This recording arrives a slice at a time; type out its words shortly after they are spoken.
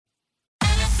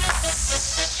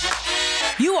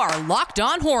You are Locked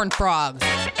On Horned Frogs,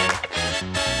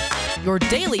 your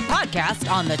daily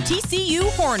podcast on the TCU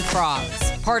Horned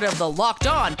Frogs, part of the Locked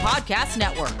On Podcast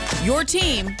Network, your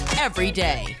team every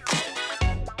day.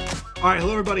 All right,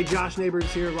 hello everybody. Josh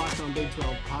Neighbors here, Locked On Big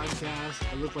 12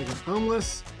 podcast. I look like I'm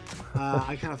homeless.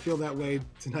 I kind of feel that way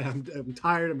tonight. I'm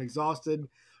tired. I'm exhausted.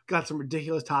 Got some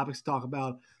ridiculous topics to talk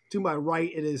about. To my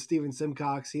right, it is Steven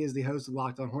Simcox. He is the host of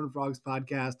Locked On Horned Frogs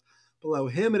podcast. Below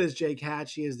him, it is Jake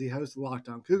Hatch. He is the host of Locked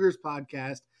On Cougars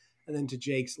podcast. And then to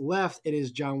Jake's left, it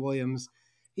is John Williams.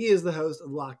 He is the host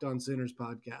of Locked On Sooners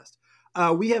podcast.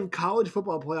 We have college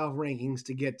football playoff rankings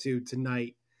to get to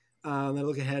tonight. I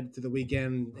look ahead to the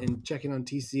weekend and checking on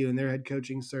TCU and their head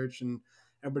coaching search and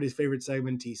everybody's favorite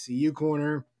segment, TCU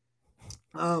Corner.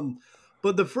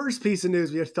 But the first piece of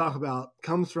news we have to talk about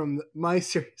comes from my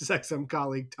SiriusXM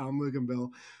colleague, Tom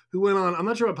Luganbill, who went on, I'm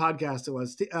not sure what podcast it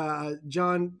was.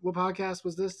 John, what podcast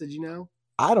was this? Did you know?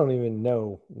 I don't even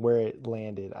know where it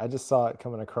landed. I just saw it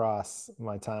coming across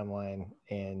my timeline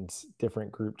and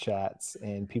different group chats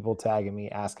and people tagging me,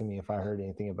 asking me if I heard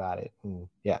anything about it. And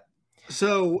yeah.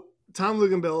 So Tom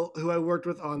Luganbill, who I worked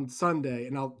with on Sunday,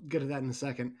 and I'll get to that in a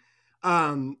second,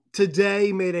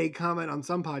 today made a comment on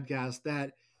some podcast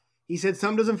that he said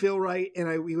something doesn't feel right,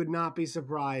 and we would not be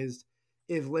surprised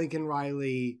if Lincoln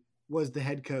Riley was the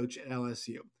head coach at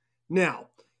LSU. Now,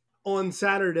 on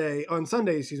Sunday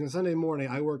morning,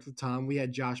 I worked with Tom. We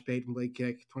had Josh Pate from Lake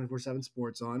Kick 24/7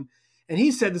 Sports on, and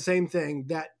he said the same thing,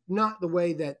 that not the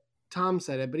way that Tom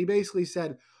said it, but he basically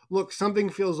said, look, something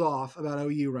feels off about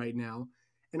OU right now,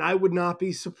 and I would not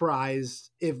be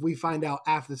surprised if we find out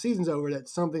after the season's over that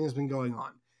something has been going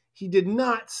on. He did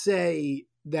not say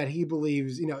that he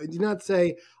believes, he did not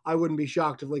say I wouldn't be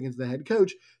shocked if Lincoln's the head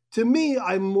coach. To me,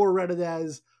 I'm more read it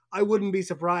as I wouldn't be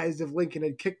surprised if Lincoln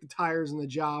had kicked the tires in the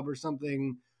job or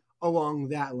something along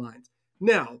that lines.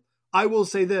 Now, I will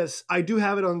say this. I do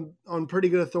have it on pretty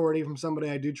good authority from somebody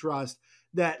I do trust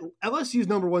that LSU's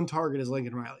number one target is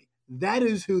Lincoln Riley. That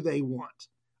is who they want.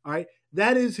 All right.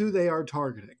 That is who they are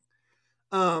targeting.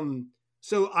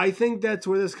 So I think that's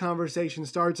where this conversation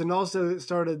starts, and also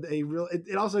started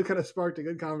it also kind of sparked a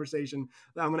good conversation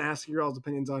that I'm going to ask your all's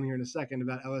opinions on here in a second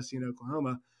about LSU and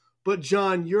Oklahoma. But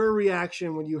John, your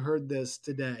reaction when you heard this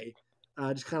today,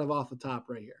 just kind of off the top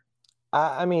right here.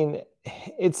 I mean,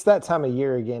 it's that time of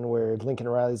year again where Lincoln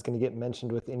Riley is going to get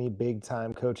mentioned with any big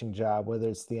time coaching job, whether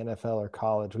it's the NFL or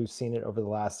college. We've seen it over the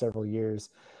last several years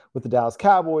with the Dallas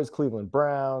Cowboys, Cleveland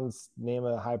Browns, name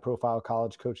a high profile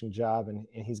college coaching job, and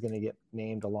he's going to get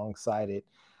named alongside it.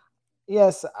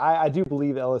 Yes, I do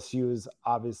believe LSU is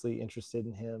obviously interested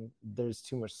in him. There's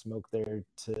too much smoke there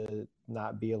to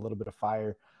not be a little bit of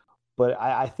fire. But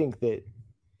I think that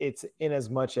it's in as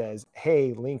much as,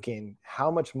 hey, Lincoln,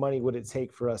 how much money would it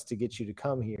take for us to get you to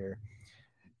come here?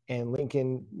 And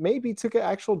Lincoln maybe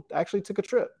actually took a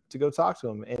trip to go talk to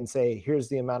him and say, here's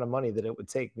the amount of money that it would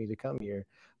take me to come here,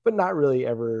 but not really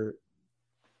ever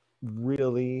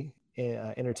really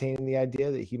entertaining the idea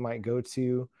that he might go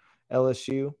to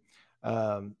LSU.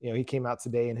 He came out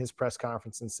today in his press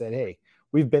conference and said, hey,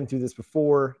 we've been through this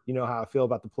before. You know how I feel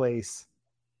about the place.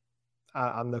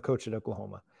 I'm the coach at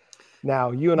Oklahoma.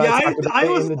 Now, you and I talked about it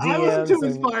in the DMs. I wasn't too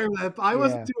inspired by that. I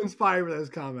wasn't too inspired by those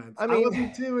comments. I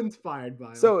wasn't too inspired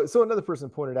by them. So another person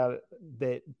pointed out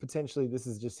that potentially this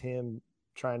is just him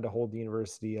trying to hold the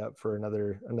university up for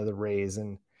another raise.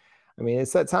 And I mean,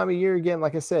 it's that time of year again,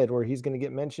 like I said, where he's going to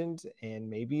get mentioned, and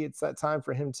maybe it's that time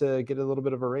for him to get a little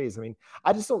bit of a raise. I mean,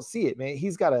 I just don't see it, man.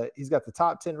 He's got the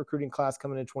top 10 recruiting class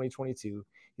coming in 2022.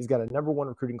 He's got a number one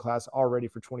recruiting class already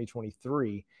for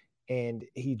 2023. And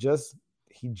he just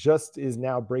is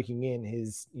now breaking in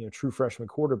his, true freshman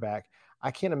quarterback.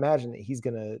 I can't imagine that he's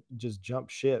going to just jump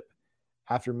ship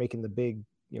after making the big,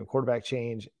 quarterback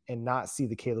change and not see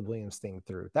the Caleb Williams thing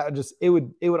through. It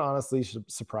would honestly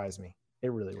surprise me.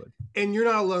 It really would. And you're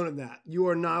not alone in that. You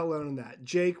are not alone in that.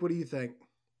 Jake, what do you think?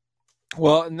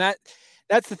 Well, and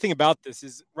that's the thing about this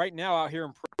is right now out here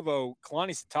in Provo,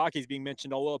 Kalani Sitake is being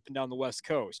mentioned all up and down the West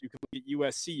Coast. You can look at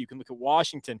USC. You can look at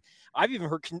Washington. I've even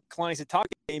heard Kalani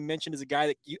Sitake mentioned as a guy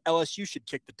that LSU should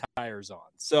kick the tires on.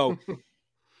 So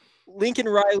Lincoln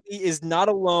Riley is not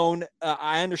alone.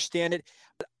 I understand it.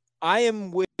 But I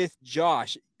am with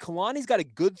Josh. Kalani's got a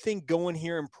good thing going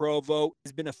here in Provo.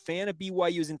 He's been a fan of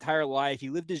BYU his entire life. He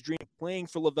lived his dream playing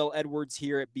for Lavelle Edwards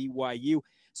here at BYU.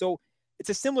 So it's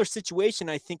a similar situation,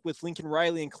 I think, with Lincoln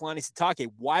Riley and Kalani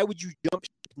Sitake. Why would you jump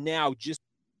now just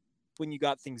when you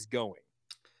got things going?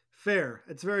 Fair.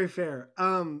 It's very fair.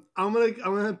 I'm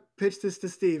gonna pitch this to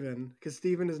Steven because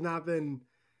Steven he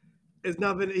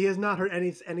has not heard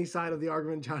any side of the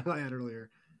argument John and I had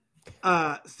earlier.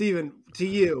 Steven, to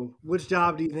you, which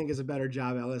job do you think is a better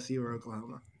job, LSU or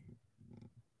Oklahoma?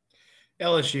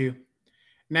 LSU.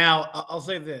 Now, I'll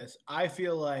say this. I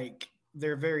feel like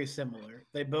they're very similar.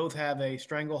 They both have a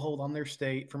stranglehold on their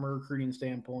state from a recruiting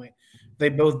standpoint. They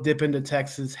both dip into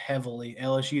Texas heavily.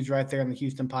 LSU's right there in the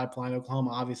Houston pipeline.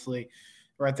 Oklahoma, obviously,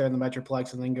 right there in the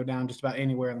Metroplex, and then go down just about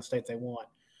anywhere in the state they want.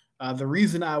 The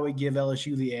reason I would give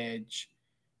LSU the edge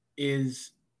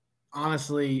is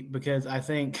honestly because I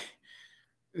think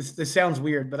this sounds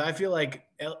weird, but I feel like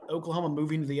Oklahoma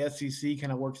moving to the SEC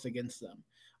kind of works against them.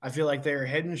 I feel like they're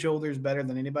head and shoulders better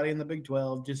than anybody in the Big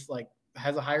 12, just like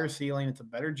has a higher ceiling. It's a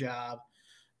better job.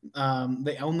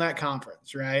 They own that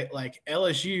conference, right? Like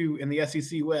LSU in the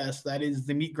SEC West, that is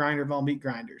the meat grinder of all meat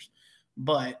grinders.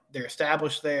 But they're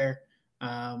established there.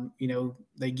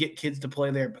 They get kids to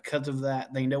play there because of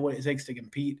that. They know what it takes to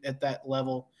compete at that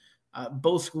level.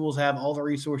 Both schools have all the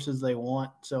resources they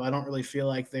want, so I don't really feel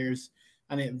like there's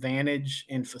an advantage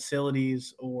in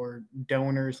facilities or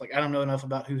donors. Like, I don't know enough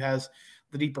about who has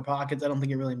the deeper pockets. I don't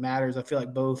think it really matters. I feel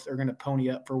like both are going to pony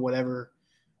up for whatever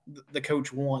the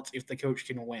coach wants if the coach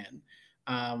can win.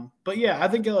 But yeah, I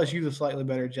think LSU does a slightly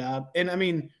better job. And I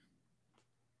mean,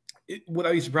 would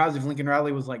I be surprised if Lincoln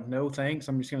Riley was like, no, thanks,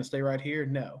 I'm just going to stay right here?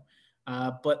 No.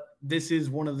 But this is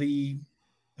one of the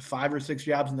 5 or 6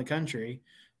 jobs in the country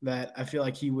that I feel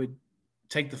like he would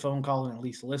take the phone call and at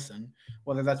least listen,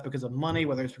 whether that's because of money,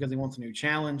 whether it's because he wants a new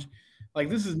challenge. Like,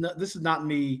 this is not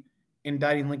me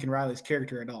indicting Lincoln Riley's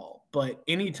character at all. But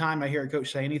anytime I hear a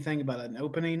coach say anything about an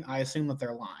opening, I assume that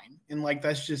they're lying. And like,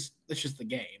 that's just the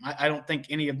game. I don't think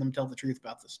any of them tell the truth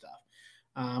about this stuff.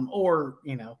 Or,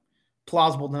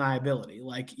 plausible deniability.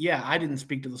 Like, yeah, I didn't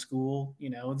speak to the school,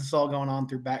 this is all going on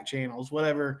through back channels,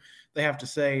 whatever they have to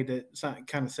say to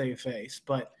kind of save face.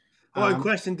 But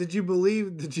question, did you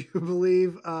believe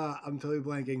I'm totally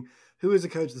blanking, who is the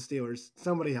coach of the Steelers?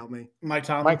 Somebody help me. Mike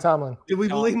Tomlin. Did we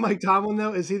believe Mike Tomlin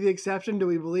though? Is he the exception? Do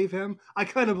we believe him? I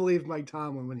kind of believe Mike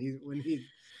Tomlin when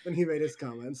he made his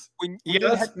comments.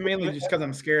 That's mainly just because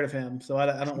I'm scared of him, so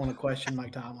I don't want to question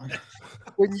Mike Tomlin.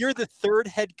 When you're the third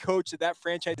head coach that that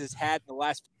franchise has had in the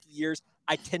last 50 years,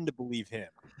 I tend to believe him.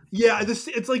 Yeah,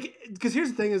 it's like, because here's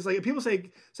the thing is, like, people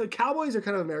say, so Cowboys are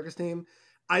kind of America's team.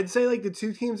 I'd say like the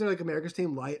two teams that are like America's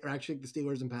team light are actually the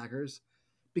Steelers and Packers,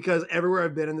 because everywhere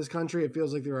I've been in this country, it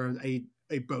feels like there are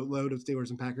a boatload of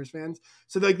Steelers and Packers fans.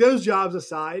 So like, those jobs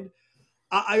aside,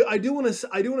 I do want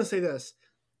to say this.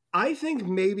 I think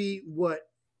maybe what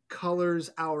colors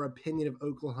our opinion of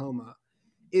Oklahoma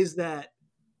is that,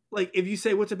 like, if you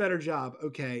say what's a better job,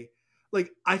 okay,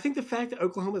 like, I think the fact that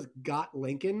Oklahoma's got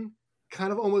Lincoln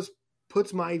kind of almost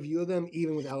puts my view of them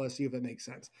even with LSU, if that makes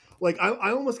sense. Like,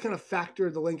 I almost kind of factor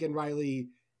the Lincoln Riley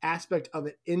aspect of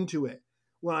it into it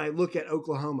when I look at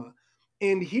Oklahoma.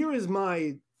 And here is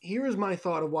my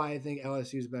thought of why I think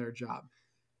LSU is a better job.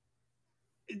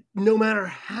 No matter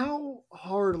how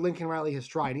hard Lincoln Riley has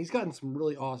tried, he's gotten some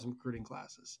really awesome recruiting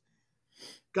classes.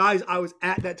 Guys, I was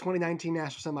at that 2019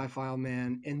 national semifinal,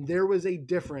 man, and there was a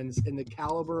difference in the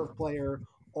caliber of player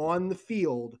on the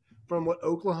field from what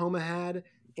Oklahoma had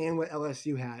and what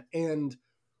LSU had. And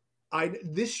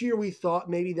this year we thought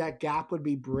maybe that gap would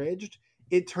be bridged.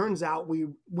 It turns out we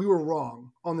were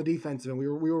wrong on the defensive end. We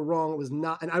were wrong. It was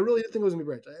not, and I really didn't think it was going to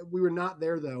be bridged. We were not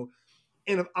there though.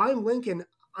 And if I'm Lincoln,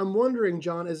 I'm wondering,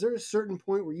 John, is there a certain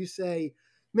point where you say,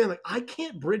 man, like, I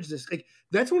can't bridge this? Like,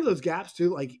 that's one of those gaps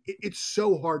too. Like, it's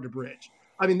so hard to bridge.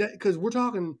 I mean, that, because we're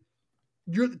talking,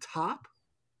 you're at the top,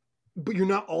 but you're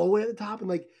not all the way at the top. And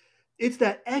like, it's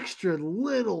that extra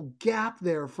little gap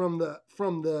there from the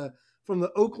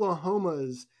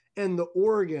Oklahomas and the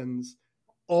Oregons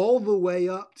all the way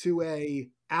up to a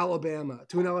Alabama,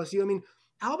 to an LSU. I mean,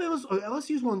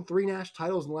 LSU's won 3 national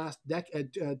titles in the last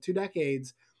 2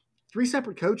 decades. 3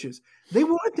 separate coaches. They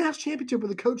won a national championship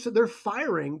with a coach that they're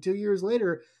firing 2 years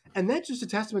later. And that's just a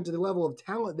testament to the level of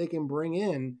talent they can bring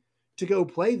in to go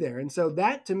play there. And so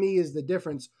that, to me, is the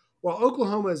difference. While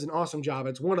Oklahoma is an awesome job,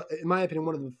 it's in my opinion,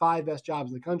 one of the 5 best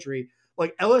jobs in the country.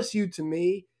 Like, LSU, to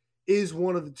me, is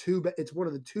one of the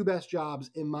 2 best jobs,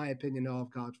 in my opinion, in all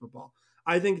of college football.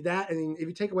 I think that, I mean, if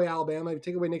you take away Alabama, if you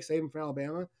take away Nick Saban from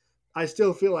Alabama, I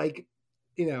still feel like,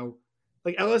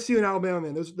 like LSU and Alabama,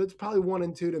 man, that's probably 1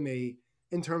 and 2 to me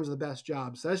in terms of the best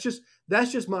jobs. So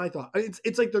that's just my thought.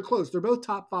 It's like they're close. They're both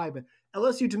top 5, but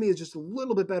LSU to me is just a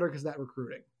little bit better because of that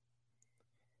recruiting.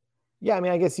 Yeah, I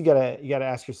mean, I guess you gotta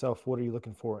ask yourself, what are you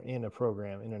looking for in a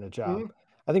program and in a job? Mm-hmm.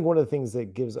 I think one of the things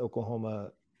that gives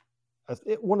Oklahoma,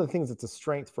 one of the things that's a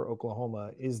strength for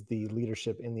Oklahoma is the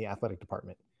leadership in the athletic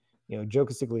department. Joe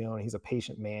Castiglione, he's a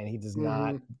patient man. He does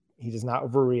not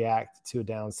overreact to a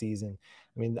down season.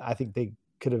 I mean, I think they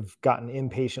could have gotten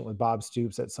impatient with Bob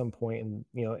Stoops at some point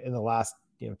in the last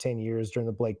 10 years during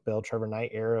the Blake Bell, Trevor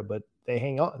Knight era, but they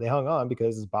hung on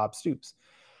because it's Bob Stoops.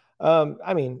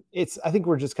 I mean, I think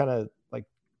we're just kind of like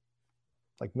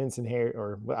mincing hair,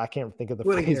 or I can't think of the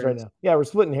phrase right now. Yeah, we're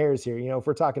splitting hairs here. If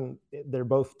we're talking, they're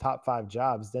both top 5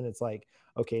 jobs, then it's like,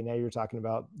 okay, now you're talking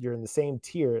about, you're in the same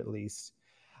tier at least.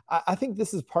 I think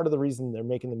this is part of the reason they're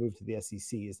making the move to the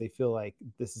SEC is they feel like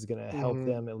this is going to help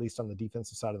them, at least on the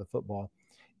defensive side of the football,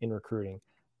 in recruiting.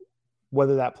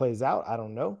 Whether that plays out, I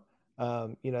don't know.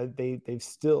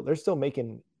 They're still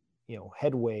making,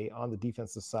 headway on the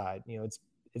defensive side.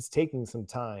 It's taking some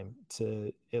time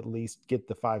to at least get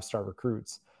the 5-star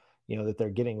recruits, that they're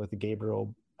getting with the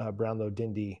Gabriel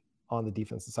Brownlow-Dindy on the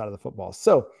defensive side of the football.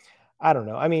 So I don't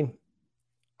know. I mean,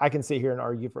 I can sit here and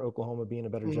argue for Oklahoma being a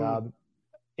better job.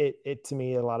 It to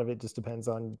me, a lot of it just depends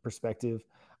on perspective.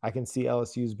 I can see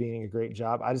LSU's being a great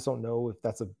job. I just don't know if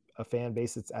that's a fan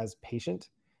base that's as patient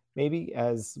maybe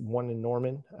as one in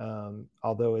Norman,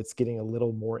 although it's getting a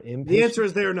little more impatient. The answer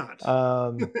is they're not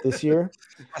this year.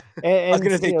 And I was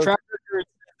going to say track record,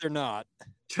 they're not.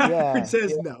 Track record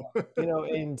says no.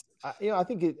 I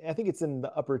think it's in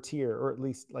the upper tier, or at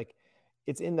least like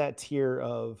it's in that tier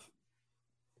of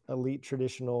elite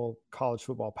traditional college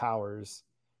football powers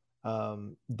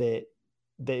that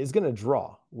is going to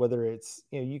draw, whether it's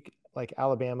like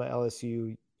Alabama,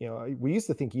 LSU. We used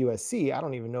to think USC. I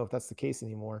don't even know if that's the case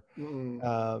anymore.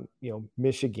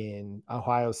 Michigan,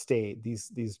 Ohio State,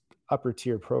 these upper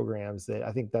tier programs that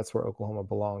I think that's where Oklahoma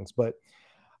belongs. But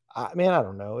I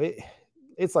don't know.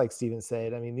 It's like Steven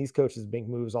said. I mean, these coaches make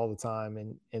moves all the time,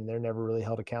 and they're never really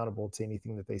held accountable to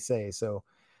anything that they say. So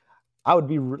I would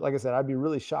be, like I said, I'd be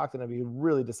really shocked and I'd be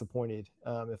really disappointed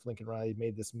if Lincoln Riley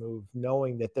made this move,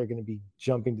 knowing that they're going to be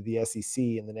jumping to the SEC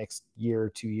in the next year or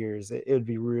 2 years. It would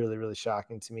be really, really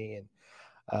shocking to me.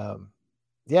 And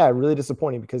really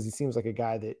disappointing, because he seems like a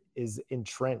guy that is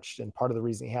entrenched, and part of the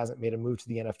reason he hasn't made a move to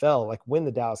the NFL, like when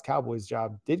the Dallas Cowboys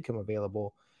job did come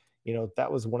available,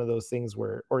 that was one of those things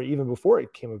where, or even before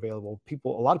it came available, a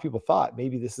lot of people thought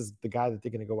maybe this is the guy that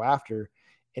they're going to go after.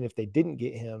 And if they didn't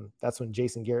get him, that's when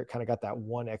Jason Garrett kind of got that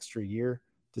one extra year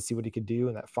to see what he could do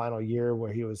in that final year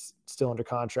where he was still under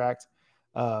contract.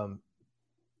 But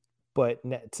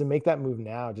to make that move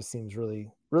now just seems really,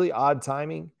 really odd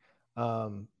timing.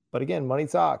 But again, money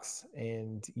talks,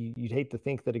 and you'd hate to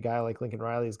think that a guy like Lincoln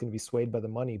Riley is going to be swayed by the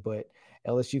money, but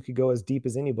LSU could go as deep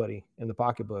as anybody in the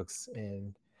pocketbooks.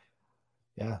 And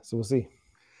so we'll see.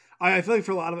 I feel like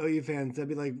for a lot of OU fans, that'd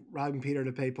be like robbing Peter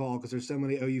to pay Paul, because there's so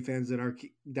many OU fans that are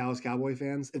Dallas Cowboy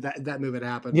fans. If that move had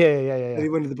happened, if he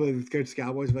went to play with Coach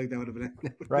Cowboys, I feel like that would have been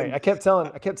right. I kept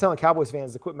telling Cowboys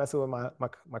fans to quit messing with my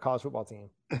college football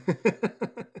team.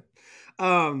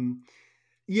 I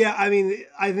mean,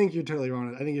 I think you're totally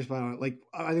wrong. I think you're spot on. Like,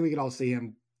 I think we could all see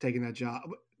him taking that job.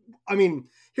 I mean,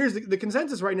 here's the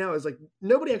consensus right now is like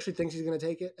nobody actually thinks he's going to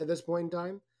take it at this point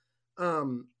in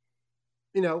time.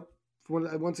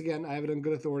 Once again, I have it on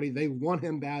good authority. They want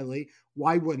him badly.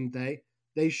 Why wouldn't they?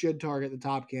 They should target the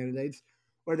top candidates.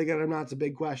 Whether they get it or not, it's a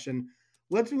big question.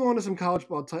 Let's move on to some college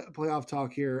ball playoff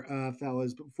talk here,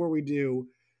 fellas. But before we do,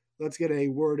 let's get a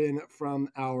word in from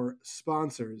our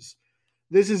sponsors.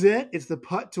 This is it. It's the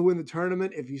putt to win the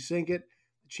tournament. If you sink it,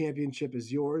 the championship is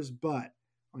yours. But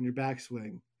on your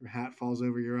backswing, your hat falls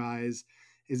over your eyes.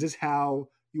 Is this how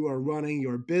you are running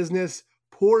your business?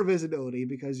 Poor visibility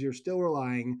because you're still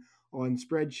relying on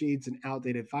spreadsheets and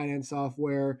outdated finance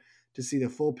software to see the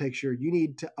full picture. You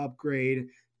need to upgrade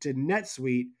to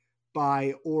NetSuite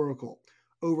by Oracle.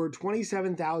 Over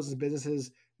 27,000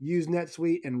 businesses use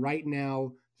NetSuite, and right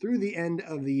now, through the end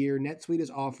of the year, NetSuite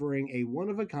is offering a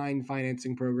one-of-a-kind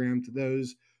financing program to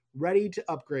those ready to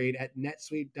upgrade at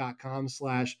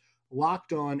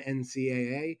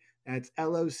netsuite.com/LockedOnNCAA. That's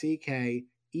LOCKEDONNCAA.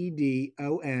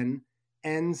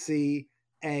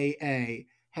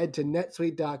 Head to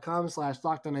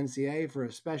netsuite.com/LockedOnNCAA for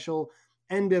a special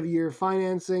end-of-year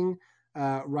financing.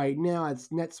 Right now, it's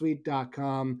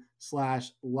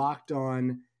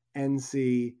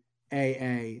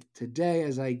netsuite.com/LockedOnNCAA. Today,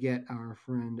 as I get our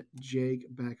friend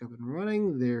Jake back up and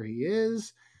running, there he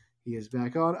is. He is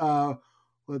back on.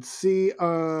 Let's see.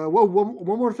 One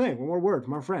more thing. One more word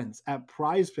from our friends at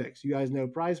Prize Picks. You guys know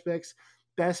Prize Picks,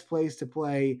 best place to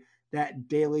play that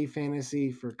daily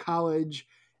fantasy for college.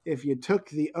 If you took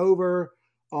the over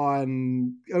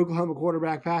on Oklahoma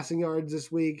quarterback passing yards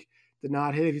this week, did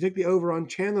not hit. If you took the over on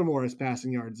Chandler Morris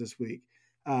passing yards this week,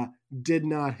 did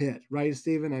not hit. Right,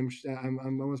 Steven? I'm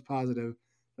almost positive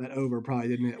that over probably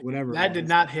didn't hit. Whatever. That did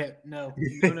not hit. No.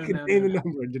 No. Name the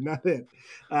number. It did not hit.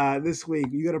 This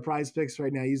week, you go to Prize Picks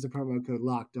right now. Use the promo code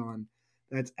Locked On.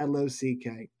 That's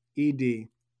LOCKEDON,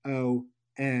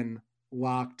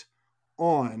 Locked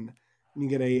On. And you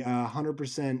get a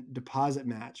 100% deposit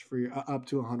match for your up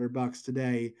to $100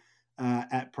 today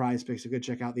at Prize Picks. So go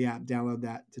check out the app, download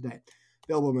that today.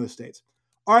 Available in most states.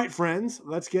 All right, friends,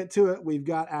 let's get to it. We've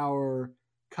got our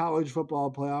college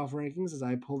football playoff rankings as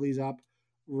I pull these up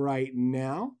right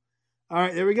now. All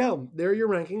right, there we go. There are your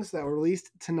rankings that were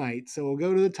released tonight. So we'll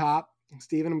go to the top.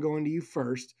 Steven, I'm going to you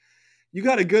first. You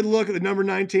got a good look at the number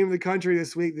 9 team in the country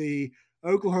this week, the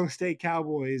Oklahoma State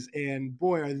Cowboys, and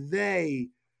boy, are they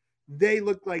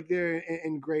look like they're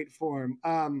in great form.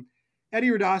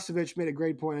 Eddie Radosevich made a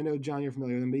great point. I know, John, you're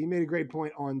familiar with him, but he made a great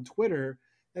point on Twitter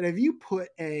that if you put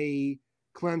a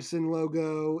Clemson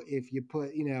logo, if you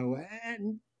put,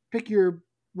 and pick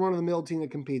one of the middle team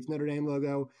that competes, Notre Dame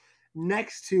logo,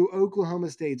 next to Oklahoma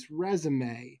State's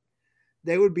resume,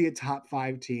 they would be a top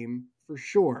 5 team for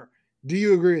sure. Do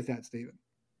you agree with that, Steven?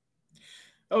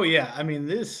 Oh, yeah. I mean,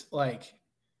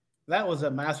 that was a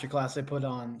masterclass they put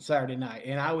on Saturday night,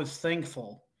 and I was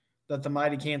thankful that the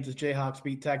mighty Kansas Jayhawks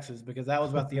beat Texas because that was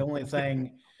about the only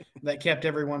thing that kept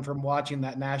everyone from watching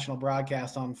that national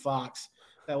broadcast on Fox.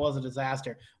 That was a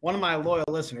disaster. One of my loyal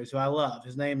listeners who I love,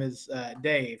 his name is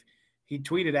Dave, he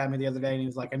tweeted at me the other day and he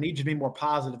was like, I need you to be more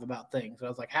positive about things. And I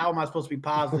was like, how am I supposed to be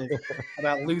positive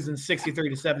about losing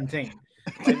 63-17?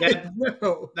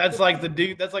 That's like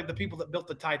the people that built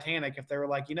the Titanic. If they were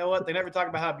like, you know what, they never talked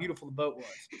about how beautiful the boat was.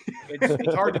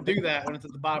 It's hard to do that when it's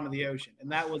at the bottom of the ocean.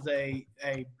 And that was a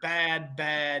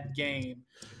bad game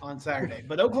on Saturday.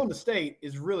 But Oklahoma State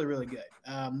is really, really good.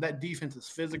 That defense is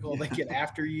physical. They get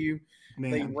after you.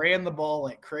 Man. They ran the ball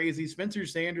like crazy. Spencer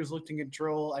Sanders looked in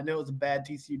control. I know it was a bad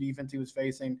TCU defense he was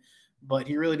facing, but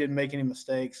he really didn't make any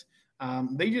mistakes.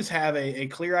 They just have a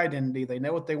clear identity. They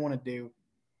know what they want to do.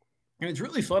 And it's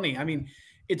really funny. I mean,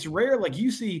 it's rare. Like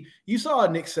you saw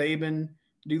Nick Saban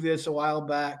do this a while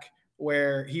back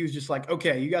where he was just like,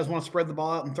 okay, you guys want to spread the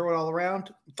ball out and throw it all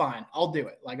around? Fine, I'll do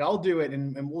it. I'll do it.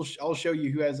 And I'll show you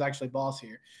who has actually boss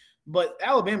here. But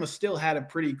Alabama still had a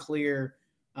pretty clear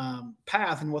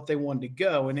path in what they wanted to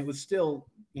go. And it was still,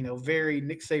 very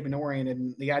Nick Saban oriented,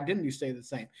 and the identity stayed the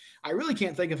same. I really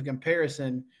can't think of a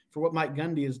comparison for what Mike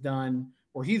Gundy has done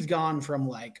where he's gone from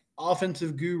like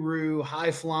offensive guru,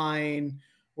 high flying,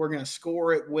 we're going to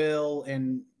score at will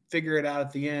and figure it out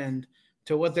at the end,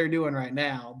 to what they're doing right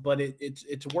now. But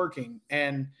it's working.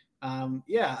 And I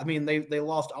mean, they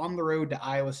lost on the road to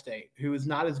Iowa State, who is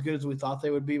not as good as we thought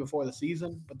they would be before the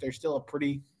season, but they're still a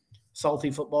pretty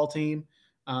salty football team.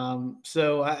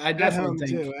 So I definitely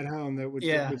think at home, they're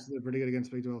pretty good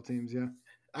against Big 12 teams. Yeah.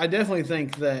 I definitely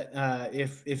think that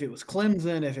if it was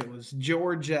Clemson, if it was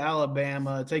Georgia,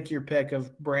 Alabama, take your pick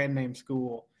of brand name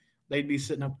school, they'd be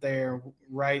sitting up there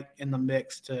right in the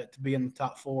mix to be in the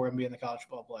top 4 and be in the college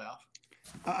football playoff.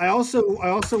 I also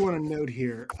want to note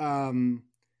here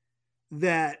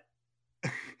that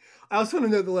I also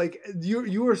want to note that like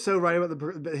you were so right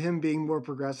about him being more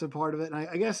progressive part of it. And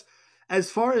I guess as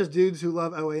far as dudes who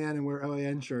love OAN and wear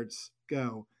OAN shirts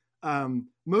go,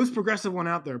 most progressive one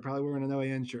out there probably wearing an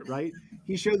OAN shirt, right?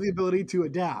 He showed the ability to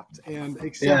adapt and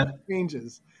accept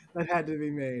changes that had to be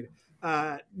made.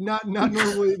 Not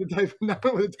normally the type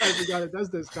of guy that does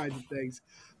those kinds of things,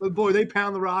 but boy, they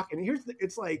pound the rock. And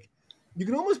it's like you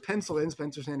can almost pencil in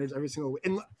Spencer Sanders every single week.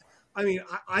 And I mean,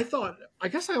 I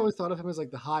guess I always thought of him as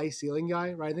like the high ceiling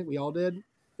guy, right? I think we all did.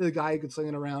 The guy who could sling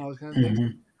it around, all those kind of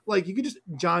things. Like you could just,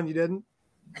 John, you didn't.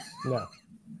 No.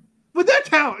 But that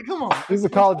talent, come on. He's a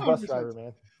college bus driver,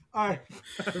 man. All right.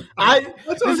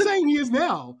 That's what I'm saying. He is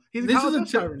now. He's a college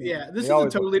bus driver. Yeah, this is a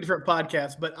totally different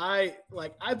podcast. But I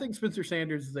think Spencer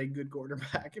Sanders is a good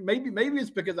quarterback. Maybe it's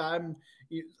because I'm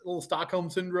a little Stockholm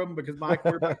syndrome because my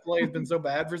quarterback play has been so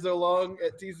bad for so long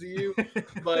at TCU.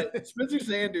 But Spencer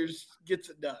Sanders gets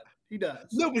it done. He does.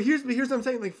 No, but here's what I'm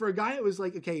saying. Like for a guy, it was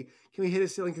like, okay, can we hit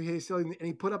his ceiling? Can we hit his ceiling? And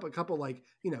he put up a couple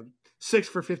 6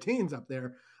 for 15s up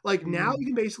there. Like now you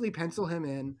can basically pencil him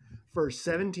in for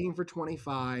 17 for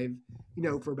 25,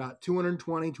 for about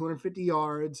 220, 250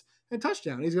 yards and a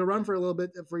touchdown. He's going to run for a little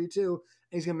bit for you too.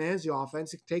 And he's going to manage the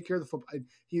offense, take care of the football.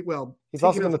 He's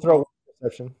also going to throw one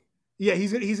interception. Yeah,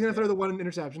 he's going to throw the one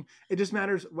interception. It just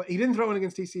matters. He didn't throw one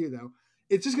against TCU though.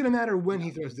 It's just going to matter when he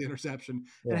throws the interception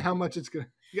and how much it's going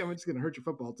to hurt your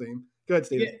football team. Go ahead,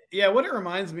 Steven. Yeah, what it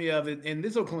reminds me of, and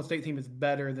this Oklahoma State team is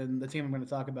better than the team I'm going to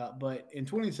talk about, but in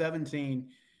 2017,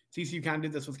 TCU kind of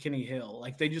did this with Kenny Hill.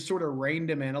 Like they just sort of reined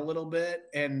him in a little bit,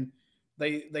 and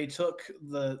they took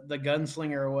the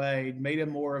gunslinger away, made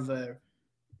him more of a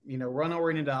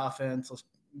run-oriented offense. Let's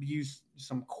use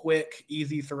some quick,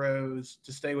 easy throws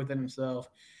to stay within himself.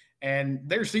 And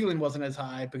their ceiling wasn't as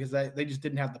high because they just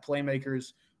didn't have the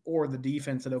playmakers or the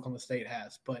defense that Oklahoma State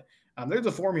has. But there's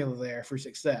a formula there for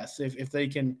success if they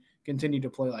can continue to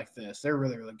play like this. They're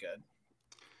really, really good.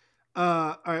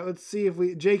 All right, let's see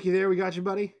if Jake, you there? We got you,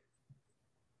 buddy?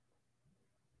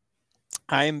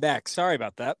 I am back. Sorry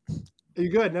about that. You're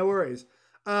good. No worries.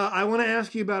 I want to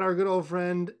ask you about our good old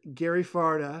friend, Gary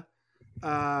Farda.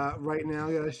 Right now,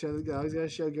 I got to show the guys. Got to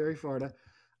show Gary Farda.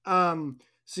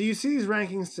 So you see these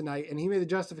rankings tonight, and he made the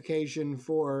justification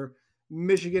for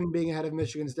Michigan being ahead of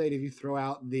Michigan State if you throw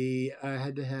out the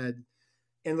head-to-head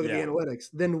and look at the analytics.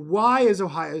 Then why is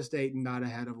Ohio State not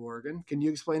ahead of Oregon? Can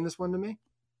you explain this one to me?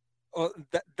 Well,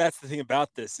 that's the thing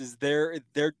about this is they're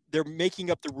making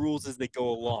up the rules as they go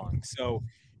along. So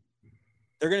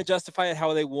they're going to justify it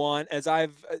how they want. As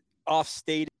I've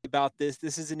off-stated about this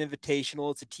is an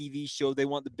invitational. It's a TV show. They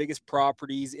want the biggest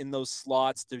properties in those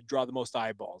slots to draw the most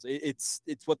eyeballs. It's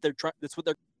what they're trying. That's what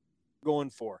they're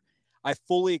going for. I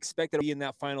fully expect to be in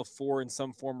that Final Four in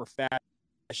some form or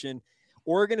fashion.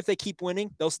 Oregon, if they keep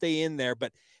winning, they'll stay in there,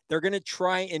 but they're going to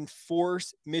try and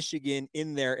force Michigan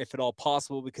in there if at all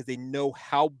possible because they know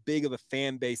how big of a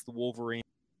fan base the Wolverines.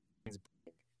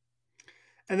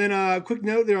 And then a quick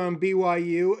note there on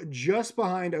BYU, just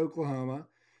behind Oklahoma,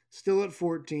 still at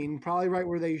 14, probably right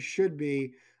where they should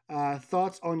be.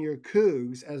 Thoughts on your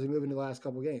Cougs as we move into the last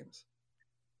couple games?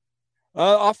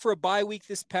 Off for a bye week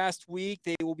this past week.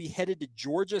 They will be headed to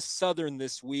Georgia Southern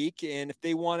this week. And if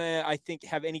they want to, I think,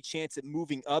 have any chance at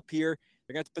moving up here,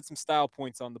 they're going to have to put some style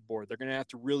points on the board. They're going to have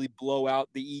to really blow out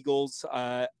the Eagles.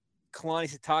 Kalani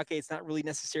Sitake, it's not really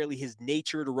necessarily his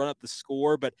nature to run up the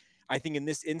score, but I think in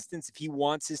this instance, if he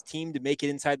wants his team to make it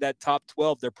inside that top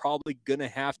 12, they're probably going to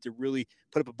have to really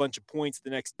put up a bunch of points the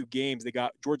next two games. They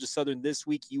got Georgia Southern this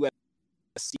week, USC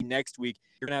next week.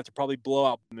 You're going to have to probably blow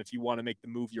out them if you want to make the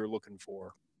move you're looking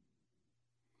for.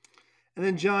 And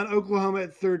then, John, Oklahoma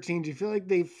at 13. Do you feel like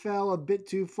they fell a bit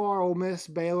too far? Ole Miss,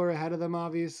 Baylor ahead of them,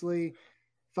 obviously.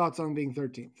 Thoughts on being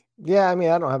 13th? Yeah, I mean,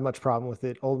 I don't have much problem with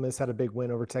it. Ole Miss had a big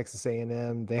win over Texas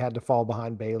A&M. They had to fall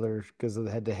behind Baylor because of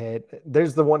the head-to-head.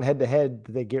 There's the one head-to-head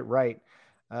that they get right.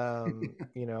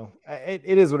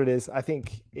 It is what it is. I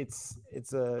think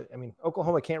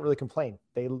Oklahoma can't really complain.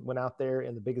 They went out there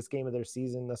in the biggest game of their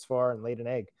season thus far and laid an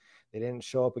egg. They didn't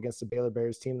show up against a Baylor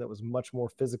Bears team that was much more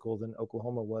physical than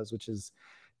Oklahoma was, which is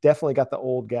definitely got the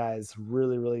old guys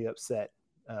really, really upset.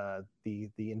 The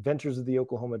inventors of the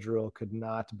Oklahoma drill could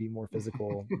not be more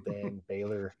physical than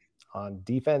Baylor on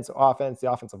defense, offense,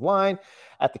 the offensive line,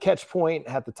 at the catch point,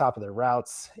 at the top of their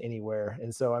routes, anywhere.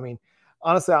 And so, I mean,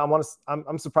 honestly,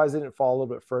 I'm surprised they didn't fall a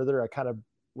little bit further. I kind of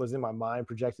was in my mind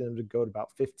projecting them to go to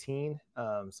about 15.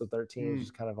 So 13 is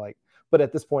just kind of like, but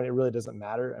at this point, it really doesn't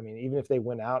matter. I mean, even if they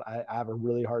win out, I have a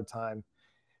really hard time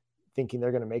thinking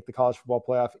they're going to make the college football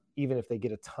playoff, even if they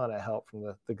get a ton of help from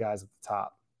the guys at the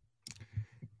top.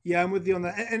 Yeah, I'm with you on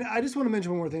that. And I just want to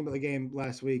mention one more thing about the game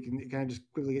last week and kind of just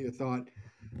quickly get your thought.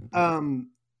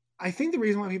 I think the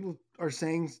reason why people are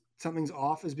saying something's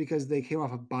off is because they came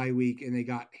off a bye week and they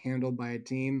got handled by a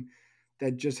team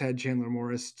that just had Chandler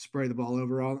Morris spray the ball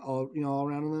over all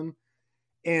around them,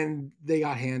 and they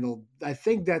got handled. I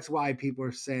think that's why people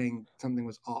are saying something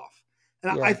was off.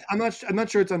 And yeah. I'm not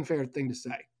sure it's an unfair thing to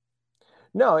say.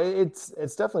 No, it's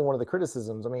definitely one of the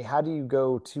criticisms. I mean, how do you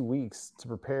go 2 weeks to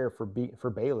prepare for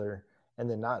Baylor and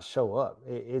then not show up?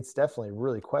 It's definitely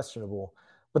really questionable.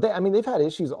 But they've had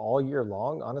issues all year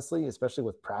long, honestly, especially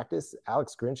with practice.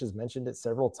 Alex Grinch has mentioned it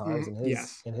several times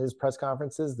in his press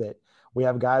conferences that we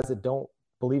have guys that don't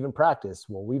believe in practice.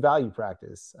 Well, we value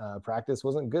practice. Practice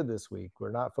wasn't good this week.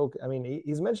 We're not focused. I mean,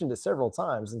 he's mentioned it several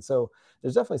times, and so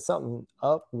there's definitely something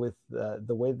up with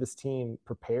the way this team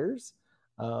prepares.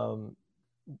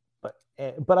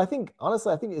 But I think,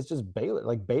 honestly, it's just Baylor.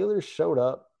 Like, Baylor showed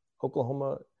up.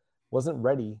 Oklahoma wasn't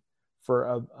ready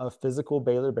for a physical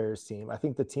Baylor Bears team. I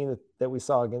think the team that we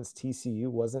saw against TCU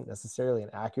wasn't necessarily an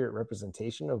accurate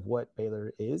representation of what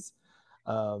Baylor is.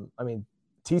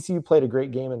 TCU played a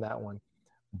great game in that one,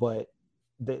 but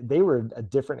they were a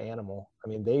different animal. I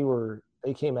mean,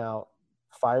 they came out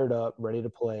fired up, ready to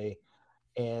play,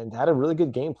 and had a really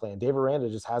good game plan. Dave Aranda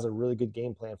just has a really good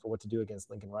game plan for what to do against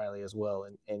Lincoln Riley as well.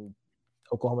 And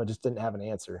Oklahoma just didn't have an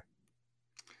answer.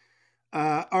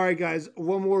 All right, guys,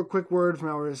 one more quick word from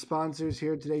our sponsors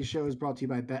here. Today's show is brought to you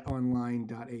by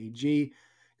betonline.ag.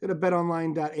 Go to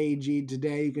betonline.ag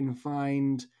today. You can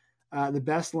find the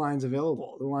best lines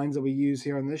available, the lines that we use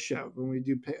here on this show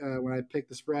when I pick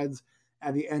the spreads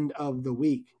at the end of the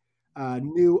week.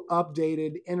 New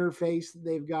updated interface that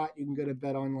they've got. You can go to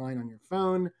BetOnline on your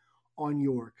phone, on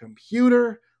your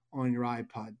computer, on your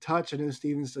iPod Touch. I know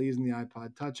Steven's still using the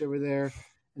iPod Touch over there.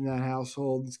 in that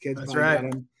household. His kids, That's probably right.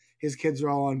 got him. His kids are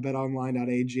all on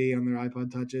betonline.ag on their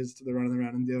iPod touches to the running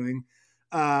around and doing.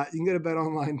 You can go to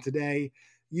BetOnline today.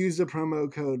 Use the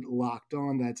promo code Locked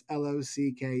On. That's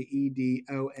LOCKEDON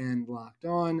Locked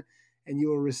On, and you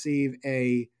will receive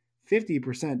a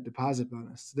 50% deposit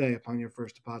bonus today upon your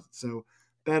first deposit. So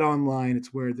BetOnline,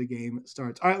 it's where the game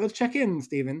starts. All right, let's check in,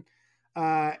 Steven.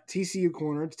 TCU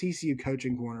Corner, it's TCU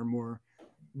Coaching Corner more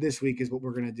this week is what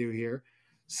we're going to do here.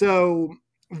 So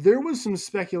there was some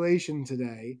speculation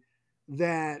today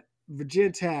that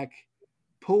Virginia Tech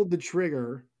pulled the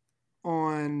trigger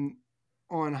on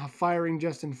firing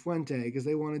Justin Fuente because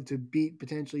they wanted to beat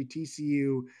potentially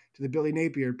TCU to the Billy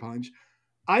Napier punch.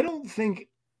 I don't think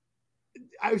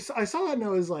I saw that and I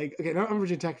was like, okay, I'm a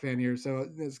Virginia Tech fan here, so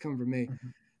it's coming from me. Mm-hmm.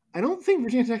 I don't think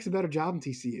Virginia Tech's a better job than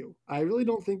TCU. I really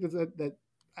don't think that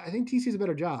I think TCU's a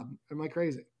better job. Am I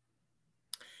crazy?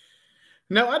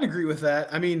 No, I'd agree with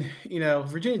that. I mean,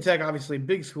 Virginia Tech, obviously,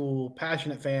 big school,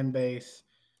 passionate fan base.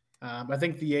 I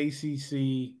think the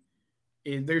ACC,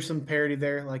 there's some parity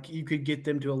there. Like, you could get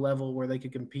them to a level where they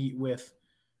could compete with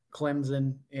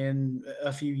Clemson in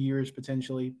a few years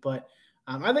potentially. But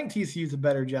I think TCU's a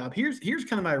better job. Here's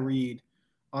kind of my read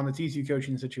on the TCU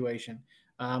coaching situation.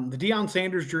 The Deion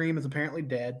Sanders dream is apparently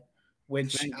dead,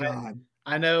 which Thank God.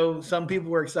 I know some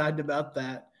people were excited about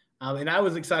that. And I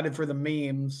was excited for the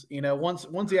memes.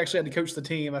 Once he actually had to coach the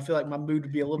team, I feel like my mood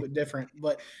would be a little bit different.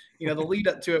 But, the lead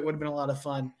up to it would have been a lot of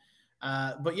fun.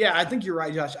 But, yeah, I think you're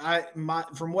right, Josh.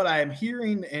 From what I am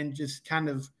hearing and just kind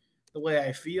of the way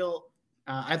I feel,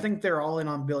 I think they're all in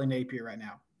on Billy Napier right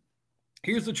now.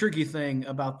 Here's the tricky thing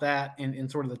about that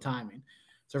and sort of the timing.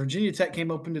 So Virginia Tech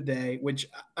came open today, which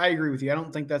I agree with you. I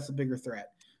don't think that's the bigger threat.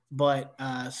 But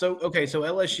so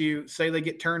LSU, say they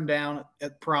get turned down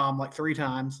at prom like 3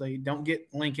 times. They don't get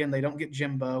Lincoln. They don't get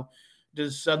Jimbo.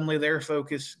 Does suddenly their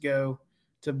focus go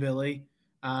to Billy?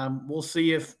 We'll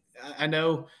see if – I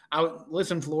know I would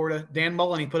listen, Florida. Dan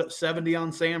Mullen, he put up 70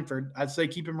 on Samford. I'd say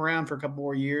keep him around for a couple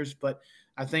more years, but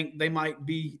I think they might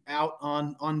be out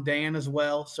on Dan as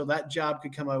well. So that job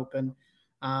could come open.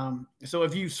 So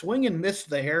if you swing and miss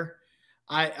there,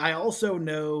 I also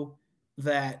know –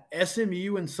 that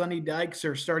SMU and Sonny Dykes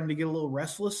are starting to get a little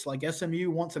restless. Like, SMU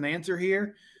wants an answer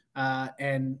here,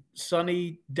 and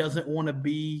Sonny doesn't want to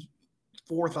be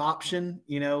 4th option,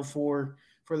 for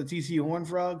the TCU Horned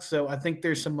Frogs. So I think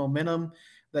there's some momentum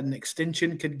that an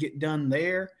extension could get done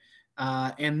there.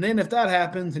 And then if that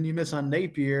happens and you miss on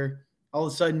Napier, all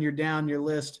of a sudden you're down your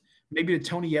list maybe to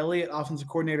Tony Elliott, offensive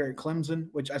coordinator at Clemson,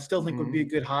 which I still think would be a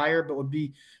good hire, but would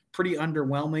be pretty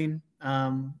underwhelming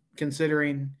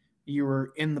considering – you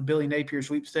were in the Billy Napier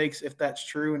sweepstakes, if that's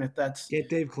true, and if that's get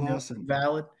Dave Clawson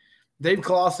valid. Dave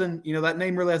Clawson, that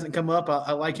name really hasn't come up.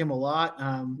 I like him a lot.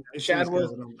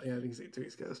 Chadwell, I think he's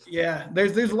East Coast. Yeah,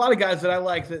 there's a lot of guys that I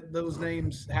like that those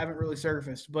names haven't really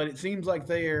surfaced, but it seems like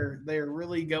they are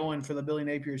really going for the Billy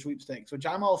Napier sweepstakes, which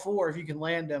I'm all for if you can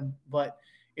land him. But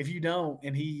if you don't,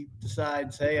 and he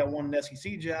decides, hey, I want an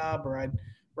SEC job, or I'd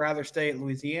rather stay at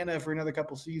Louisiana for another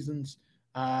couple seasons.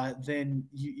 Then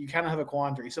you kind of have a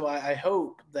quandary. So I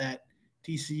hope that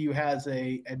TCU has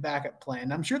a backup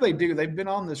plan. I'm sure they do. They've been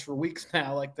on this for weeks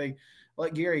now. Like, they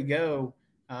let Gary go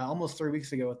almost 3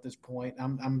 weeks ago at this point.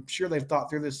 I'm sure they've thought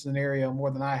through this scenario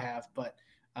more than I have, but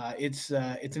it's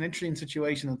an interesting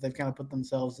situation that they've kind of put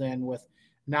themselves in with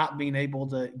not being able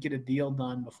to get a deal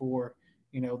done before,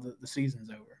 the season's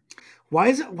over. Why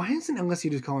isn't LSU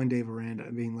just calling Dave Aranda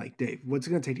and being like, Dave, what's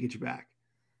it going to take to get you back?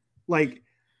 Like,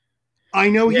 I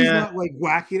know he's not like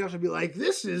wacky enough to be like,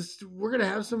 we're going to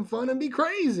have some fun and be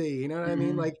crazy. You know what I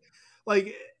mean? Like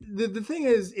the thing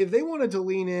is, if they wanted to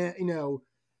lean in,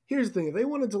 here's the thing. If they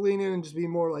wanted to lean in and just be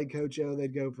more like Coach O,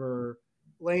 they'd go for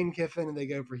Lane Kiffin and they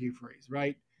go for Hugh Freeze,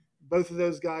 right? Both of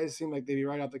those guys seem like they'd be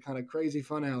right out the kind of crazy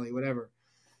fun alley, whatever.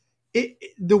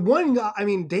 The one guy, I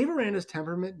mean, Dave Aranda's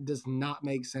temperament does not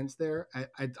make sense there.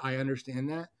 I understand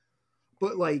that.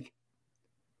 But like,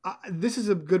 this is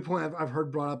a good point I've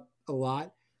heard brought up a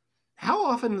lot. How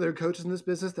often are there coaches in this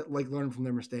business that like learn from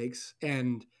their mistakes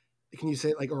and can you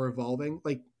say like are evolving?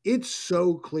 Like, it's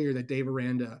so clear that Dave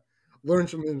Aranda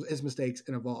learns from his mistakes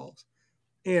and evolves.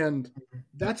 And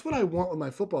that's what I want with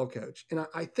my football coach. And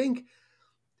I think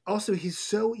also he's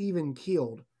so even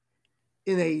keeled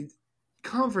in a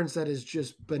conference that is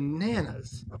just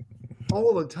bananas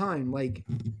all the time. Like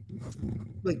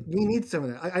we need some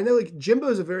of that. I know like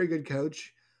Jimbo's a very good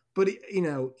coach. But,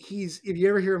 if you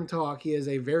ever hear him talk, he is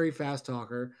a very fast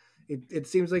talker. It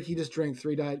seems like he just drank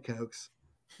 3 Diet Cokes,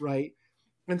 right?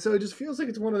 And so it just feels like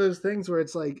it's one of those things where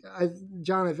it's like,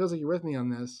 John, it feels like you're with me on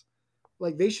this.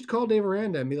 Like, they should call Dave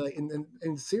Aranda and be like,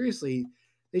 and seriously,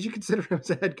 they should consider him as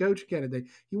a head coach candidate.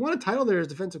 He won a title there as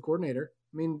defensive coordinator.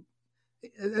 I mean,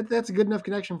 that's a good enough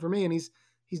connection for me. And he's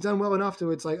done well enough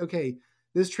to, it's like, okay,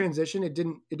 this transition, it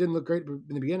didn't look great in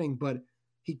the beginning, but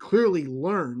he clearly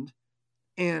learned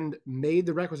and made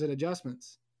the requisite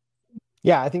adjustments.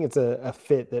 Yeah, I think it's a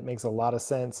fit that makes a lot of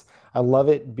sense. I love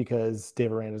it because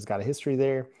Dave Aranda's got a history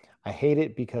there. I hate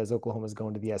it because Oklahoma's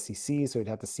going to the SEC, so we'd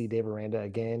have to see Dave Aranda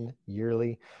again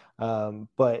yearly.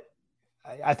 But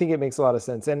I think it makes a lot of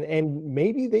sense. And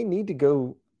maybe they need to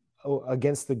go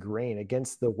against the grain,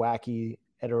 against the wacky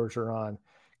Ed Orgeron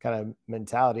kind of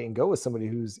mentality, and go with somebody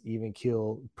who's even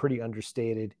keel, pretty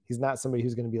understated. He's not somebody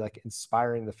who's going to be like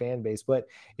inspiring the fan base. But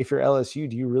if you're LSU,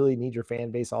 do you really need your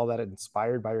fan base all that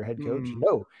inspired by your head coach?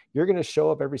 No, you're going to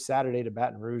show up every Saturday to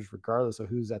Baton Rouge, regardless of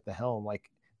who's at the helm.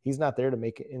 Like, he's not there to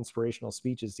make inspirational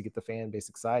speeches to get the fan base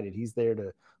excited. He's there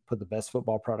to put the best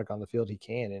football product on the field he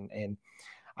can. And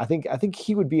I think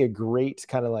he would be a great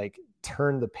kind of like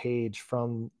turn the page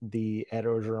from the Ed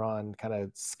Orgeron kind of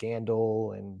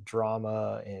scandal and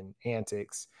drama and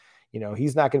antics.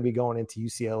 He's not going to be going into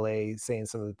UCLA saying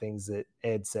some of the things that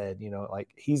Ed said, like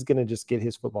he's going to just get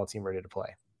his football team ready to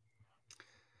play.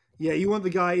 Yeah. You want the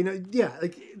guy,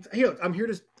 like, hey, look, I'm here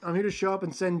to show up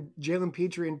and send Jalen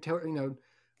Petrie and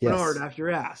Bernard after your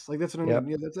ass. Like, that's what I'm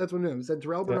doing. That's what I'm doing. Send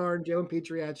Terrell Bernard and Jalen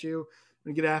Petrie at you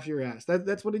and get after your ass.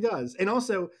 That's what he does. And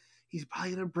also, he's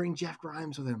probably going to bring Jeff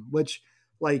Grimes with him, which,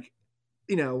 like,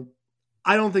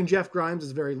 I don't think Jeff Grimes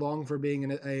is very long for being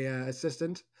an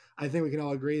assistant. I think we can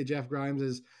all agree that Jeff Grimes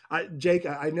is Jake.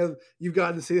 I know you've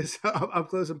gotten to see this up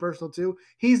close and personal too.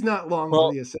 He's not long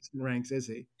for the assistant ranks, is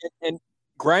he? And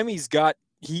Grimey's got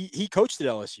he coached at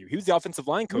LSU. He was the offensive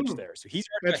line coach there, so he's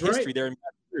got history there in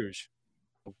Baton Rouge.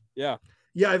 Yeah,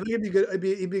 I think it'd be good.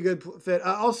 It'd be a good fit.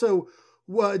 Also,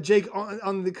 Jake,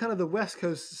 on the kind of the West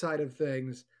Coast side of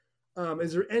things,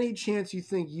 is there any chance you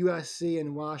think USC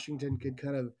and Washington could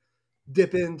kind of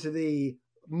dip into the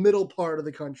middle part of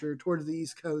the country towards the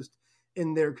East Coast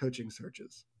in their coaching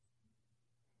searches?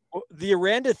 Well, the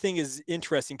Aranda thing is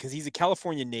interesting because he's a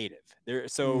California native.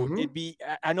 It'd be.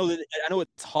 I know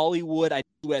it's Hollywood,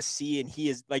 USC, and he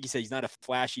is, like you said, he's not a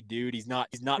flashy dude. He's not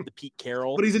the Pete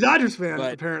Carroll, but he's a Dodgers fan.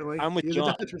 Apparently, I'm with he's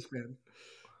John. A Dodgers fan.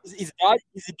 He's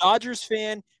a Dodgers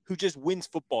fan who just wins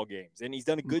football games, and he's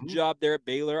done a good job there at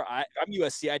Baylor. I'm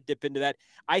USC. I'd dip into that.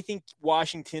 I think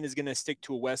Washington is going to stick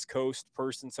to a West Coast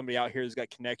person, somebody out here who's got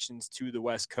connections to the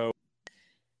West Coast.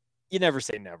 You never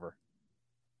say never.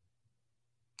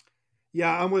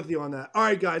 Yeah, I'm with you on that. All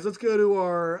right, guys, let's go to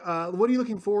our what are you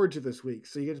looking forward to this week?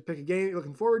 So you get to pick a game you're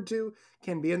looking forward to,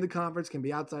 can be in the conference, can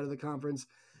be outside of the conference,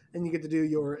 and you get to do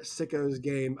your Sickos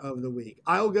game of the week.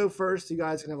 I'll go first. So you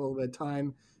guys can have a little bit of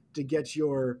time to get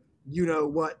your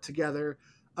you-know-what together.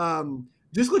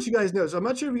 Just to let you guys know, so I'm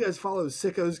not sure if you guys follow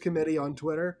Sickos Committee on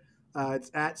Twitter.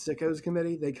 It's at Sickos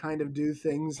Committee. They kind of do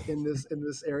things in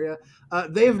this area.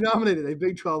 They have nominated a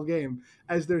Big 12 game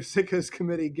as their Sickos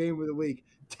Committee game of the week.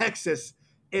 Texas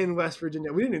in West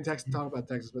Virginia. We didn't even talk about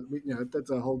Texas, but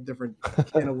that's a whole different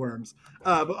can of worms.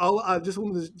 But I'll just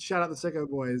wanted to shout out the Sicko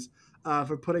boys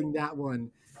for putting that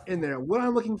one in there. What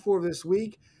I'm looking for this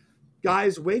week,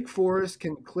 guys, Wake Forest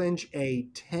can clinch a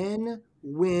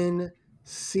 10-win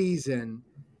season,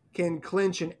 can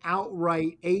clinch an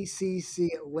outright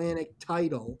ACC Atlantic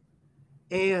title,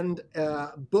 and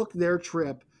book their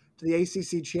trip to the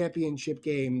ACC championship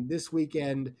game this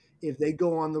weekend if they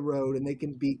go on the road and they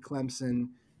can beat Clemson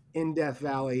in Death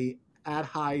Valley at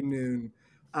high noon.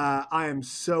 I am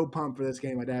so pumped for this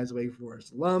game. My dad's a Wake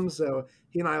Forest alum, so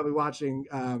he and I will be watching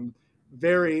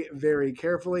very, very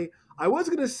carefully. I was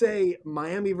going to say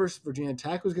Miami versus Virginia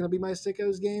Tech was going to be my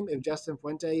Sickos game if Justin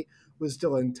Fuente was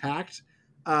still intact,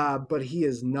 but he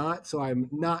is not, so I'm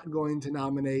not going to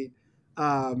nominate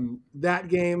that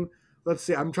game. Let's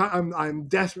see. I'm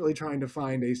desperately trying to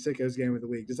find a Sickos game of the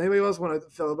week. Does anybody else want to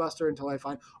filibuster until I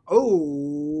find?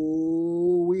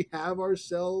 Oh, we have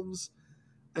ourselves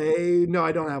a. No,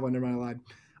 I don't have one. Never mind, I lied.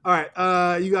 All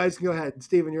right, you guys can go ahead.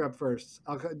 Steven, you're up first.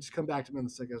 I'll just come back to me on the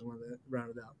Sickos one to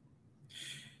round it out.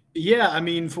 Yeah, I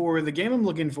mean, for the game I'm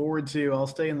looking forward to, I'll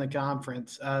stay in the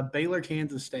conference. Baylor,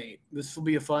 Kansas State. This will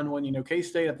be a fun one.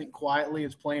 K-State, I think, quietly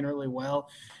is playing really well.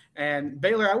 And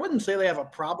Baylor, I wouldn't say they have a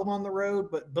problem on the road,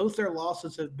 but both their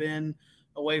losses have been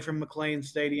away from McLean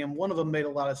Stadium. One of them made a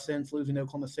lot of sense, losing to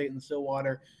Oklahoma State in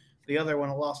Stillwater. The other one,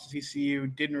 a loss to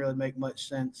TCU, didn't really make much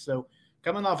sense. So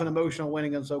coming off an emotional win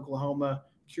against Oklahoma,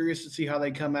 curious to see how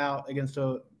they come out against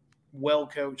a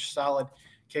well-coached, solid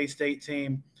K-State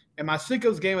team. And my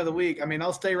Sickos game of the week, I mean,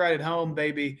 I'll stay right at home,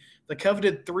 baby. The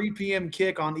coveted 3 p.m.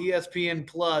 kick on ESPN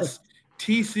Plus.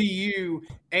 TCU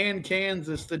and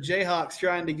Kansas, the Jayhawks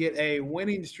trying to get a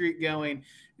winning streak going.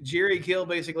 Jerry Kill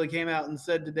basically came out and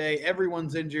said today,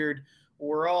 everyone's injured.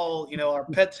 We're all, our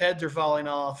pets' heads are falling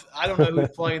off. I don't know who's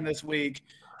playing this week.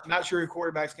 I'm not sure who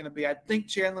quarterback's going to be. I think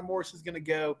Chandler Morris is going to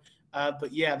go.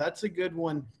 But, yeah, that's a good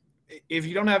one. If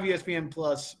you don't have ESPN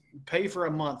Plus, pay for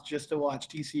a month just to watch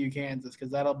TCU Kansas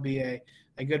because that'll be a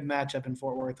good matchup in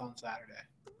Fort Worth on Saturday.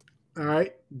 All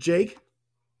right. Jake?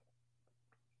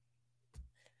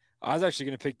 I was actually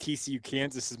going to pick TCU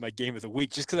Kansas as my game of the week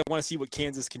just because I want to see what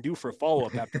Kansas can do for a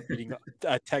follow-up after beating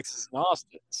Texas and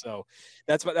Austin. So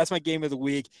that's my game of the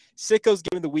week. Sicko's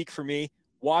game of the week for me,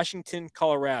 Washington,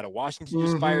 Colorado. Washington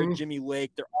just fired Jimmy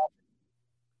Lake. They're all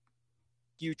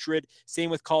putrid. Same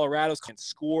with Colorado's can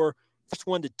score. First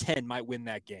 1 to 10 might win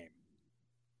that game.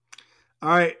 All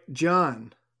right,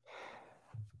 John.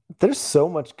 There's so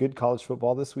much good college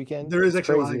football this weekend. There is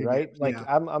actually crazy, right? Like yeah.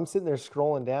 I'm sitting there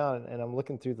scrolling down and I'm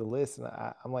looking through the list and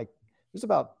I'm like, there's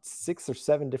about 6 or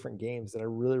 7 different games that I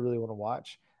really, really want to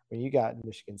watch. When you got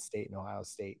Michigan State and Ohio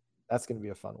State, that's going to be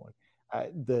a fun one.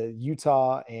 The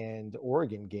Utah and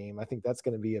Oregon game, I think that's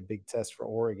going to be a big test for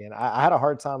Oregon. I had a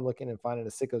hard time looking and finding a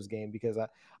Sickos game because I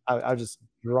was just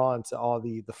drawn to all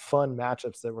the fun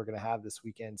matchups that we're going to have this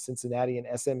weekend. Cincinnati and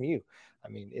SMU. I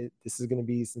mean, this is going to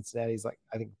be Cincinnati's, like,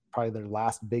 I think probably their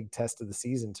last big test of the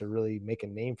season to really make a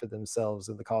name for themselves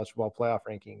in the college football playoff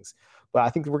rankings. But I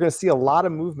think we're going to see a lot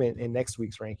of movement in next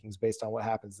week's rankings based on what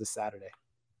happens this Saturday.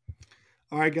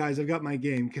 All right, guys, I've got my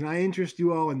game. Can I interest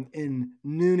you all in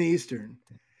noon Eastern,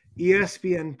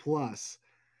 ESPN Plus?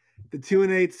 The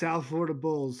 2-8 South Florida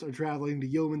Bulls are traveling to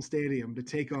Yulman Stadium to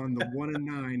take on the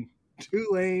 1-9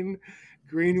 Tulane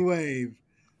Green Wave.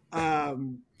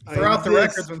 Throw out the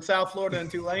records when South Florida and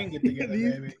Tulane get together,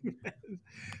 baby.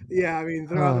 Yeah, I mean,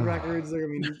 throw out the records. There are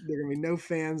gonna be no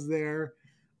fans there.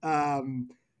 I'm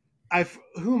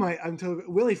told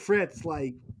Willie Fritz,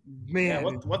 like, man.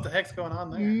 Yeah, what the heck's going on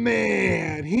there?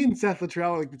 Man, he and Seth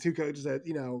Luttrell are like the two coaches that,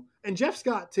 and Jeff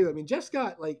Scott too. I mean, Jeff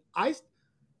Scott, like, I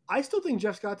still think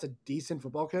Jeff Scott's a decent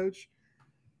football coach,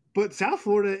 but South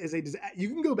Florida is you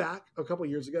can go back a couple of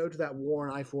years ago to that war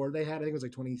on I-4 they had. I think it was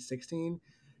like 2016.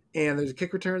 And there's a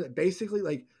kick return that basically,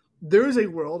 like, there is a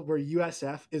world where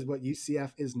USF is what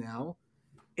UCF is now.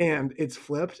 And it's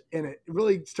flipped, and it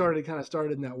really started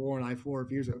in that war on I-4 a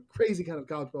few years ago. Crazy kind of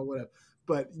college ball, whatever.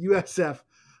 But USF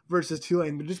versus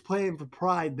Tulane, but just playing for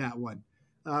pride, that one.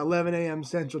 11 a.m.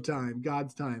 Central Time,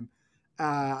 God's time,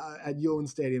 at Yulman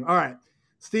Stadium. All right,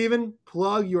 Steven,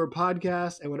 plug your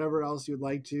podcast and whatever else you would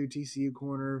like to, TCU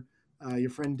Corner, your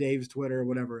friend Dave's Twitter,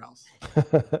 whatever else.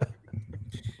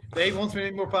 Dave wants me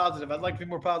to be more positive. I'd like to be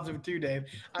more positive too, Dave.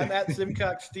 I'm at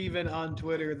Simcox Steven on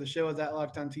Twitter. The show is at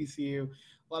Locked On TCU.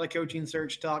 A lot of coaching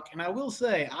search talk, and I will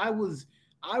say I was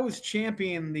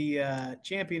championing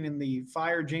the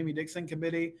fire Jamie Dixon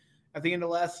committee at the end of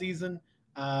last season.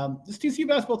 This TCU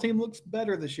basketball team looks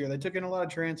better this year. They took in a lot of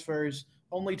transfers,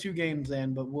 only 2 games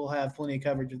in, but we'll have plenty of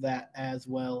coverage of that as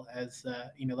well as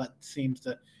that seems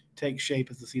to take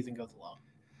shape as the season goes along.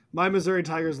 My Missouri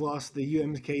Tigers lost the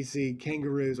UMKC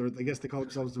Kangaroos, or I guess they call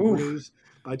themselves the Blues,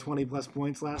 by 20-plus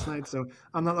points last night. So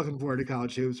I'm not looking forward to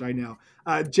college hoops right now.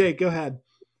 Jake, go ahead.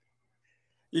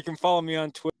 You can follow me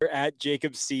on Twitter at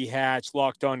Jacob C. Hatch,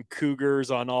 Locked On Cougars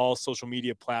on all social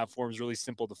media platforms. Really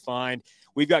simple to find.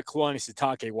 We've got Kalani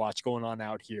Sitake watch going on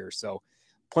out here. So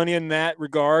plenty in that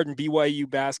regard. And BYU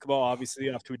basketball, obviously,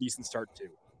 off to a decent start, too.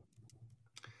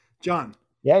 John.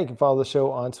 Yeah, you can follow the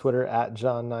show on Twitter at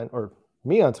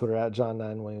me on Twitter at John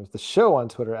 9 Williams, the show on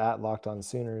Twitter at Locked On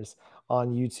Sooners,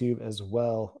 on YouTube as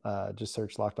well. Just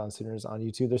search Locked On Sooners on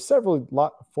YouTube. There's several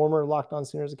former Locked On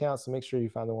Sooners accounts, so make sure you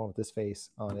find the one with this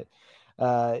face on it.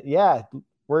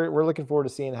 We're looking forward to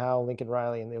seeing how Lincoln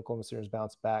Riley and the Oklahoma Sooners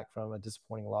bounce back from a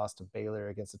disappointing loss to Baylor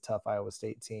against a tough Iowa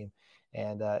State team.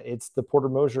 And it's the Porter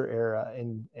Moser era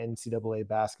in NCAA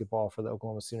basketball for the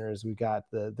Oklahoma Sooners. We got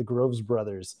the Groves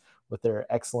brothers with their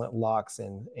excellent locks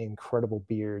and incredible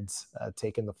beards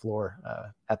taking the floor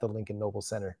at the Lincoln Noble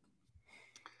Center.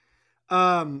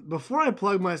 Before I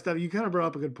plug my stuff, you kind of brought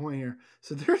up a good point here.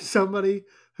 So there's somebody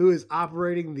who is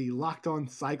operating the Locked On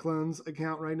Cyclones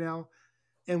account right now.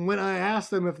 And when I asked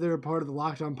them if they were part of the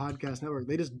Locked On Podcast Network,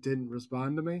 they just didn't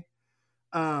respond to me.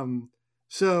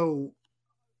 So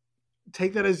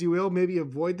take that as you will. Maybe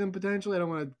avoid them potentially. I don't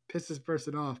want to piss this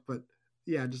person off, but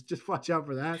yeah, just watch out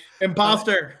for that.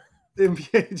 Imposter.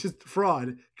 Just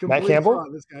fraud. Matt Campbell?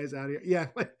 Fraud. This guy's out here. Yeah.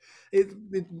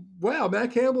 Wow,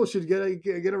 Matt Campbell should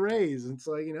get a raise. It's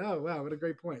like, wow, what a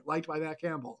great point. Liked by Matt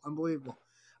Campbell. Unbelievable.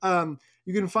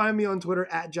 You can find me on Twitter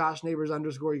at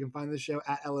 @JoshNeighbors_. You can find the show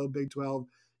at LO Big 12.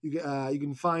 You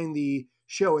can find the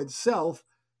show itself,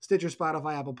 Stitcher,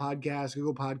 Spotify, Apple Podcasts,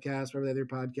 Google Podcasts, wherever they have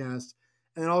their podcasts.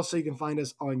 And then also you can find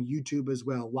us on YouTube as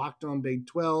well. Locked On Big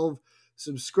 12.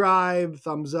 Subscribe,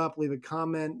 thumbs up, leave a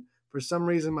comment. For some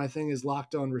reason, my thing is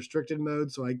locked on restricted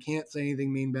mode, so I can't say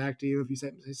anything mean back to you if you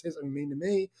say something mean to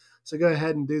me. So go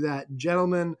ahead and do that.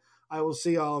 Gentlemen, I will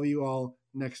see all of you all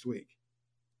next week.